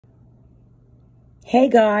Hey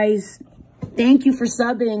guys, thank you for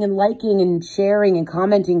subbing and liking and sharing and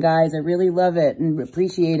commenting, guys. I really love it and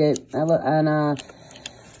appreciate it. I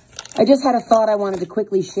just had a thought I wanted to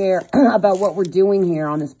quickly share about what we're doing here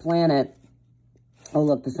on this planet. Oh,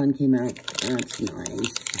 look, the sun came out. That's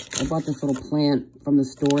nice. I bought this little plant from the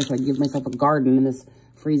store so I could give myself a garden in this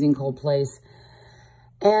freezing cold place.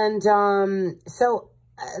 And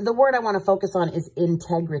the word I want to focus on is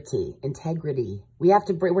integrity. Integrity.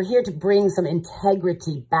 We're here to bring some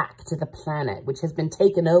integrity back to the planet, which has been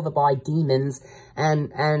taken over by demons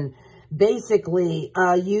and basically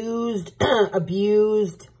used,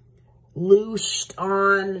 abused, loosed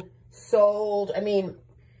on, sold. I mean,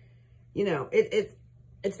 you know,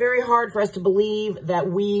 it's very hard for us to believe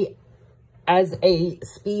that we as a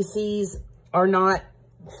species are not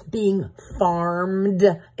being farmed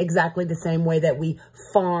exactly the same way that we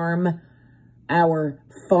farm our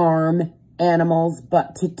farm animals,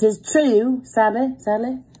 but it is true, sadly,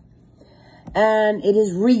 and it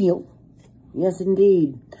is real. Yes,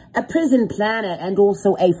 indeed. A prison planet and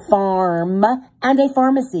also a farm and a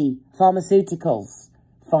pharmacy. Pharmaceuticals.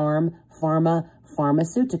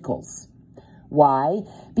 Pharmaceuticals. Why?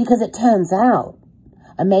 Because it turns out,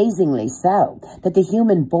 amazingly so, that the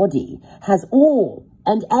human body has all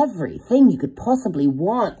and everything you could possibly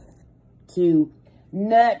want to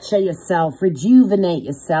nurture yourself, rejuvenate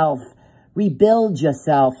yourself, rebuild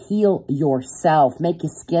yourself, heal yourself, make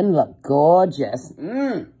your skin look gorgeous.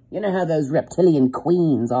 You know how those reptilian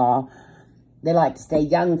queens are. They like to stay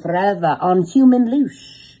young forever on human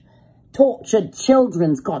loosh. Tortured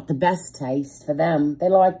children's got the best taste for them. They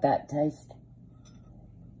like that taste.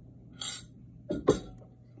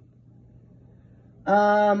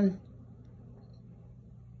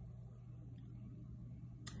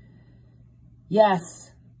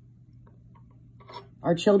 Yes,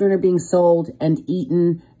 our children are being sold and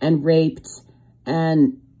eaten and raped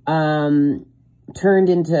and turned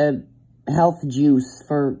into health juice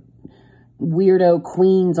for weirdo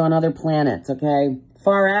queens on other planets, okay?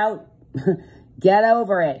 Far out. Get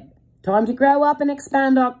over it. Time to grow up and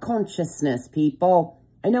expand our consciousness, people.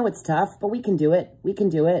 I know it's tough, but we can do it. We can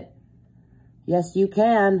do it. Yes, you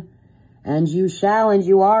can. And you shall, and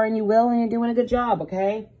you are, and you will, and you're doing a good job,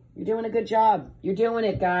 okay? You're doing a good job. You're doing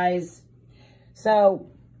it, guys.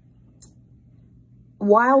 So,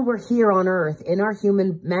 while we're here on Earth, in our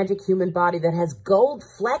magic human body that has gold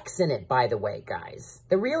flecks in it, by the way, guys.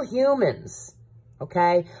 The real humans,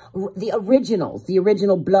 okay? The originals, the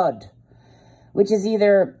original blood, which is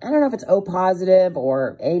either, I don't know if it's O positive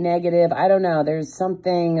or A negative. I don't know. There's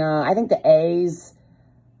something, I think the A's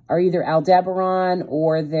are either Aldebaran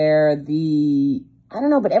or they're the, I don't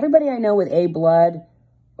know, but everybody I know with A blood,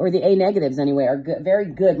 or the A negatives anyway, are good, very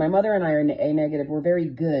good. My mother and I are A negative. We're very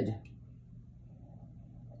good.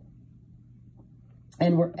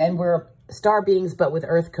 And we're star beings, but with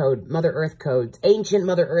Earth code, Mother Earth codes, ancient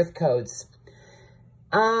Mother Earth codes.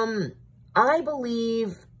 I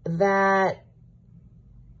believe that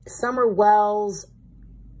Summer Wells,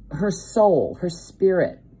 her soul, her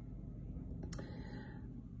spirit,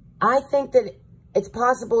 I think that it's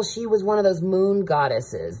possible she was one of those moon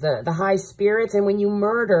goddesses, the high spirits. And when you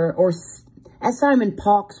murder, or as Simon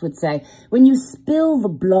Parkes would say, when you spill the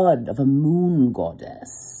blood of a moon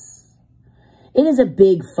goddess, it is a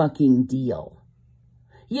big fucking deal.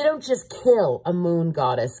 You don't just kill a moon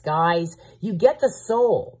goddess, guys. You get the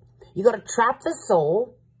soul. You got to trap the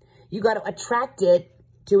soul. You got to attract it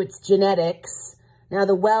to its genetics. Now,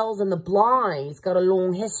 the Wells and the Blythes got a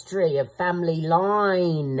long history of family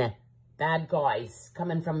line. Bad guys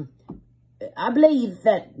coming from, I believe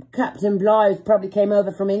that Captain Blythe probably came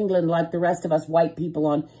over from England like the rest of us white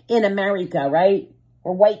people in America, right?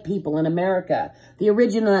 Or white people in America. The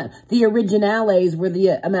originales were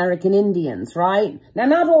the American Indians, right? Now,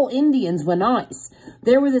 not all Indians were nice.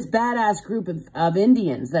 There were this badass group of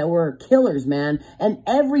Indians that were killers, man. And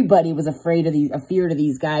everybody was afraid of feared of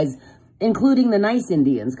these guys, including the nice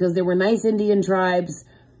Indians, because there were nice Indian tribes.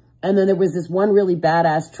 And then there was this one really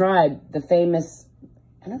badass tribe, the famous,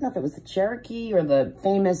 I don't know if it was the Cherokee or that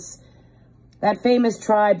famous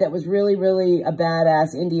tribe that was really, really a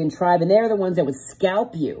badass Indian tribe. And they're the ones that would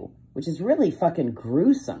scalp you, which is really fucking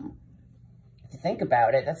gruesome. If you think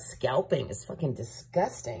about it, that scalping is fucking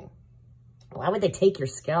disgusting. Why would they take your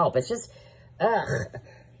scalp? It's just, ugh.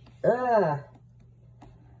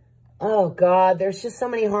 Oh, God, there's just so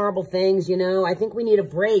many horrible things, you know. I think we need a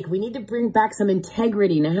break. We need to bring back some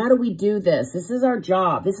integrity. Now, how do we do this? This is our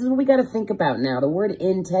job. This is what we got to think about now, the word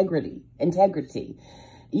integrity. Integrity.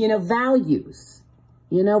 You know, values.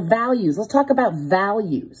 You know, values. Let's talk about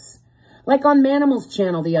values. Like on Manimal's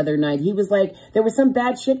channel the other night, he was like, there was some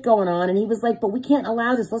bad shit going on, and he was like, but we can't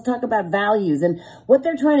allow this. Let's talk about values. And what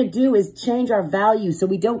they're trying to do is change our values so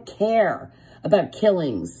we don't care about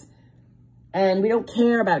killings. And we don't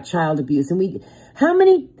care about child abuse. And how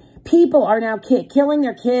many people are now killing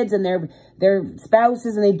their kids and their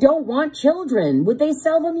spouses, and they don't want children? Would they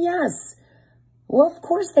sell them? Yes. Well, of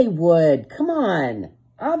course they would. Come on.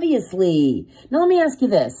 Obviously. Now, let me ask you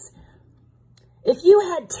this. If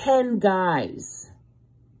you had 10 guys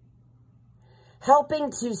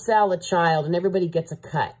helping to sell a child and everybody gets a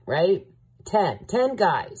cut, right? 10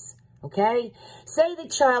 guys, okay? Say the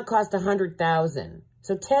child cost $100,000.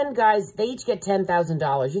 So 10 guys, they each get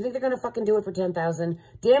 $10,000. You think they're going to fucking do it for $10,000?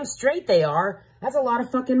 Damn straight they are. That's a lot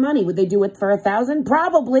of fucking money. Would they do it for $1,000?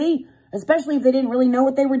 Probably. Especially if they didn't really know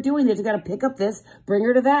what they were doing. They just got to pick up this, bring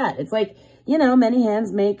her to that. It's like, you know, many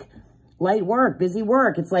hands make light work, busy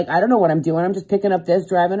work. It's like, I don't know what I'm doing. I'm just picking up this,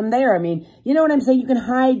 driving them there. I mean, you know what I'm saying? You can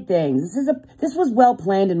hide things. This was well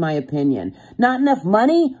planned in my opinion. Not enough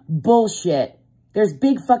money? Bullshit. There's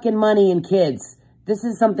big fucking money in kids. This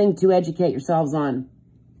is something to educate yourselves on.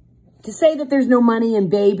 To say that there's no money in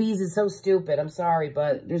babies is so stupid. I'm sorry,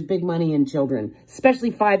 but there's big money in children,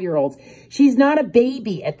 especially 5-year-olds. She's not a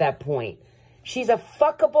baby at that point. She's a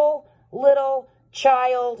fuckable little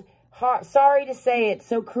child. Sorry to say it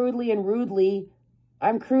so crudely and rudely.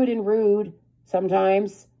 I'm crude and rude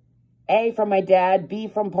sometimes. A, from my dad, B,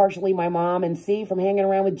 from partially my mom, and C, from hanging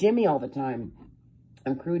around with Jimmy all the time.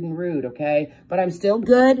 I'm crude and rude, okay? But I'm still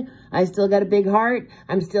good. I still got a big heart.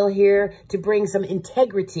 I'm still here to bring some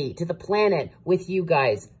integrity to the planet with you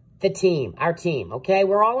guys, the team, our team, okay?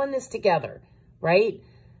 We're all in this together, right?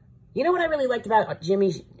 You know what I really liked about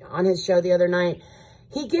Jimmy on his show the other night?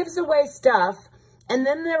 He gives away stuff, and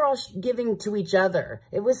then they're all giving to each other.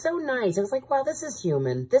 It was so nice. I was like, wow, this is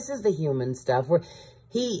human. This is the human stuff. Where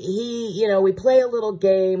you know, we play a little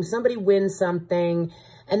game, somebody wins something,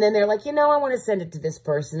 and then they're like, you know, I want to send it to this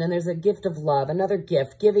person. And there's a gift of love, another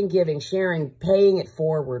gift, giving, sharing, paying it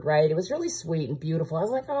forward, right? It was really sweet and beautiful. I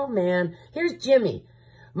was like, oh, man, here's Jimmy,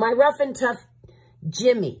 my rough and tough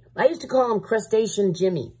Jimmy. I used to call him Crustacean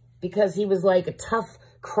Jimmy because he was like a tough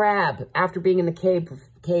crab after being in the cave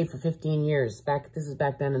for 15 years. This was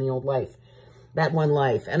back then in the old life, that one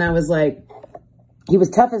life. And I was like, he was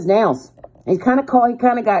tough as nails. He kind of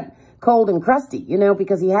got cold and crusty, you know,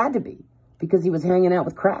 because he had to be. Because he was hanging out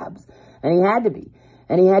with crabs. And he had to be.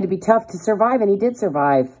 And he had to be tough to survive. And he did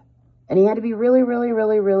survive. And he had to be really, really,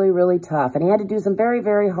 really, really, really tough. And he had to do some very,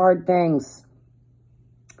 very hard things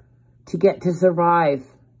to get to survive.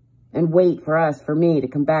 And wait for me to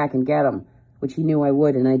come back and get him. Which he knew I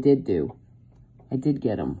would, and I did do. I did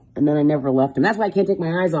get him. And then I never left him. That's why I can't take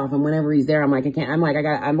my eyes off him whenever he's there. I'm like,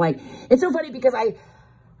 it's so funny because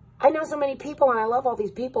I know so many people and I love all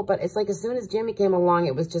these people, but it's like as soon as Jimmy came along,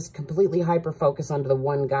 it was just completely hyper-focused onto the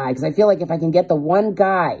one guy. Because I feel like if I can get the one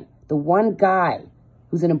guy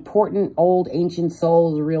who's an important, old, ancient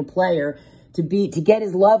soul, a real player, to get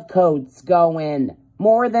his love codes going,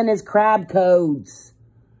 more than his crab codes.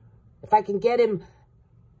 If I can get him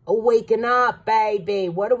waking up, baby,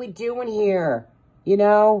 what are we doing here? You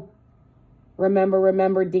know?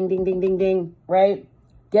 Remember, ding, ding, ding, ding, ding, right?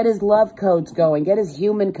 Get his love codes going. Get his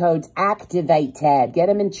human codes activated. Get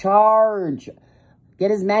him in charge. Get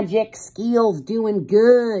his magic skills doing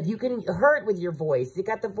good. You can hurt with your voice. You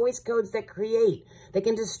got the voice codes that create. They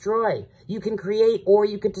can destroy. You can create or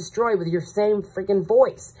you can destroy with your same freaking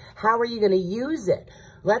voice. How are you going to use it?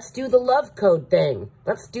 Let's do the love code thing.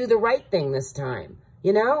 Let's do the right thing this time.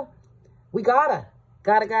 You know? We gotta.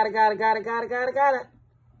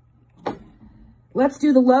 Let's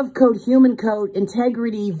do the love code, human code,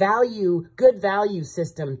 integrity, value, good value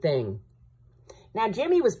system thing. Now,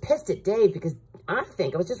 Jimmy was pissed at Dave because I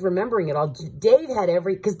was just remembering it all. Dave had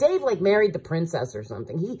because Dave like married the princess or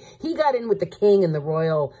something. He got in with the king and the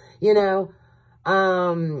royal, you know,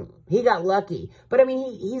 he got lucky. But I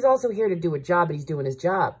mean, he's also here to do a job, but he's doing his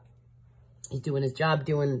job. He's doing his job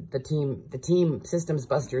doing the team systems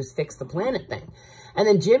busters fix the planet thing. And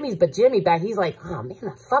then Jimmy back, he's like, oh man,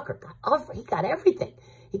 that fucker he got everything.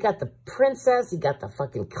 He got the princess, he got the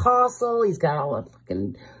fucking castle, he's got all the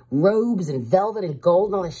fucking robes and velvet and gold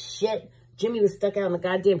and all this shit. Jimmy was stuck out in the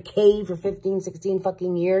goddamn cave for 15, 16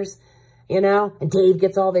 fucking years, you know? And Dave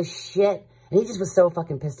gets all this shit. And he just was so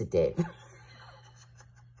fucking pissed at Dave.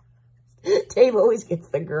 Dave always gets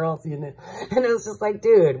the girls, you know. And it was just like,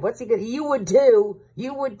 dude, what's he gonna... You would too.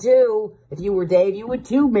 You would too. If you were Dave, you would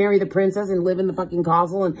too marry the princess and live in the fucking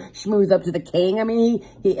castle and schmooze up to the king. I mean,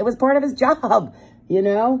 it was part of his job, you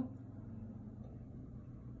know.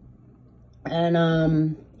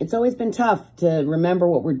 And it's always been tough to remember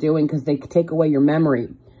what we're doing because they take away your memory.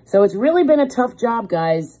 So it's really been a tough job,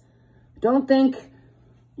 guys. Don't think,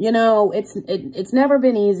 you know, it's never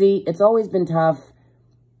been easy. It's always been tough.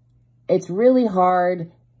 It's really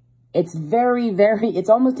hard. It's very, it's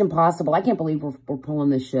almost impossible. I can't believe we're pulling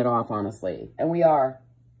this shit off, honestly. And we are.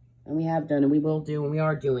 And we have done, and we will do, and we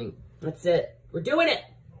are doing. That's it. We're doing it.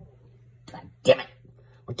 God damn it.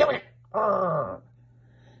 We're doing it. Urgh.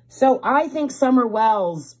 So I think Summer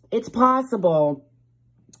Wells, it's possible.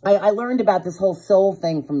 I learned about this whole soul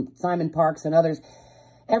thing from Simon Parks and others.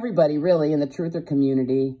 Everybody, really, in the truther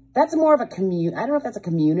community. That's more of a community. I don't know if that's a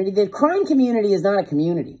community. The crime community is not a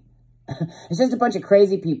community. It's just a bunch of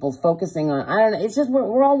crazy people focusing on, I don't know, it's just,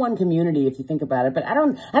 we're all one community if you think about it, but I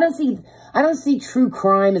don't see true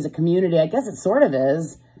crime as a community. I guess it sort of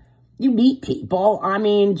is. You meet people. I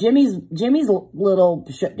mean, Jimmy's little,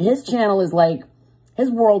 his channel is like, his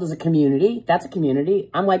world is a community. That's a community.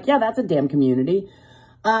 I'm like, yeah, that's a damn community.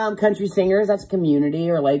 Country singers, that's a community,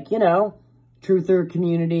 or like, you know, truther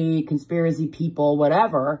community, conspiracy people,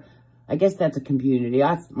 whatever. I guess that's a community.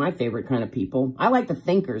 That's my favorite kind of people. I like the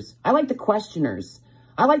thinkers. I like the questioners.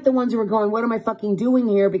 I like the ones who are going, what am I fucking doing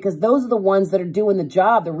here? Because those are the ones that are doing the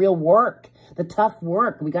job, the real work, the tough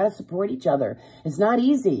work. We got to support each other. It's not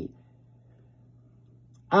easy.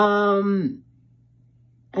 And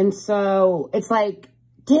so it's like,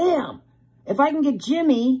 damn, if I can get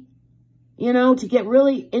Jimmy, you know, to get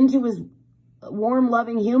really into his warm,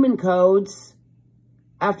 loving human codes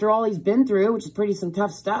after all he's been through, which is some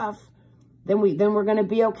tough stuff, then we're going to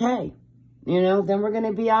be okay. You know, then we're going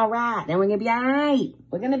to be all right. Then we're going to be all right.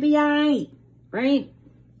 We're going to be all right. Right?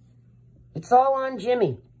 It's all on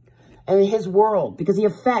Jimmy and his world because he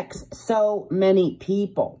affects so many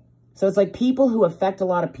people. So it's like people who affect a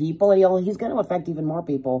lot of people, and he's going to affect even more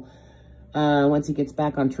people once he gets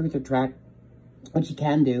back on Truther track, which he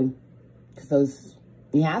can do because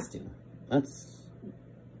he has to. That's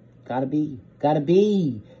gotta be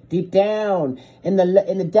deep down in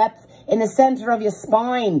the depth, in the center of your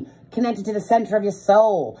spine, connected to the center of your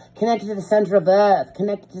soul, connected to the center of Earth,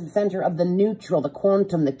 connected to the center of the neutral, the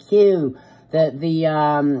quantum, the Q, the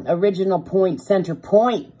original point, center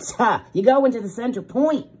point. Ha! You go into the center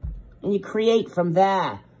point and you create from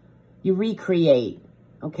there. You recreate,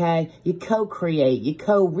 okay? You co-create, you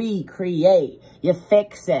co-recreate, you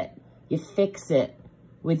fix it. You fix it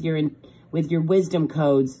with your wisdom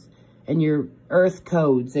codes and your earth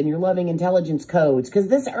codes and your loving intelligence codes. Because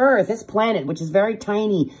this earth, this planet, which is very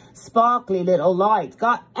tiny, sparkly little light,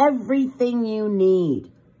 got everything you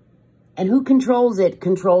need. And who controls it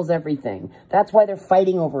controls everything. That's why they're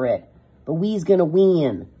fighting over it. But we's gonna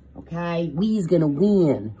win, okay? We's gonna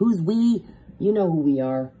win. Who's we? You know who we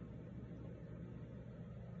are.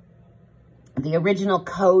 The original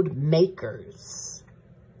code makers.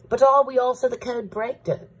 But are we also the code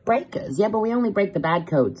breakers? Yeah, but we only break the bad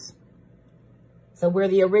codes. So we're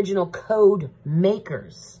the original code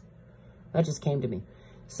makers. That just came to me.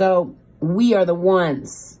 So we are the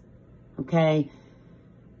ones, okay?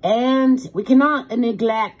 And we cannot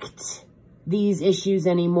neglect these issues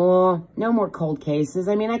anymore. No more cold cases.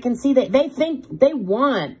 I mean, I can see that they think they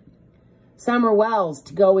want Summer Wells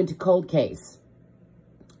to go into cold case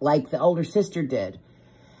like the older sister did.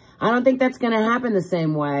 I don't think that's going to happen the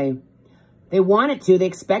same way. They want it to. They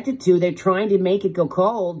expect it to. They're trying to make it go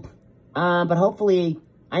cold. But hopefully,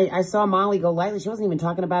 I saw Molly go lightly. She wasn't even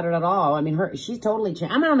talking about it at all. I mean, she's totally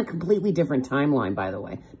changed. I'm on a completely different timeline, by the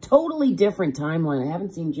way. Totally different timeline. I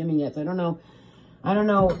haven't seen Jimmy yet, so I don't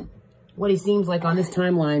know what he seems like on this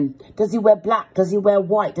timeline. Does he wear black? Does he wear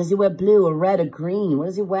white? Does he wear blue or red or green? What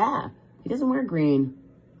does he wear? He doesn't wear green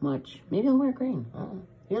much. Maybe he'll wear green.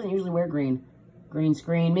 He doesn't usually wear green. Green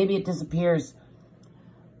screen. Maybe it disappears.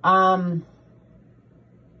 But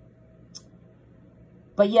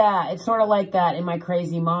yeah, it's sort of like that in my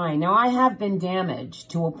crazy mind. Now, I have been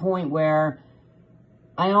damaged to a point where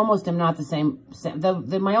I almost am not the same.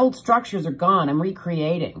 My old structures are gone. I'm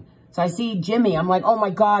recreating. So I see Jimmy. I'm like, oh my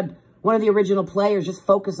God, one of the original players. Just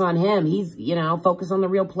focus on him. He's, you know, focus on the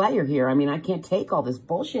real player here. I mean, I can't take all this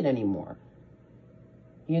bullshit anymore.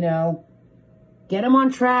 You know? Get him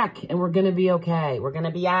on track, and we're going to be okay. We're going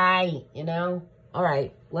to be aight, you know? All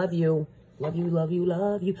right. Love you. Love you, love you,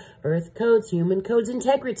 love you. Earth codes, human codes,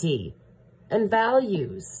 integrity, and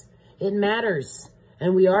values. It matters.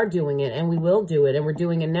 And we are doing it, and we will do it, and we're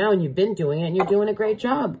doing it now, and you've been doing it, and you're doing a great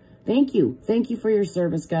job. Thank you. Thank you for your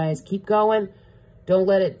service, guys. Keep going. Don't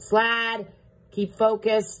let it slide. Keep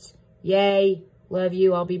focused. Yay. Love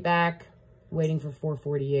you. I'll be back. Waiting for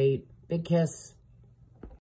 4:48. Big kiss.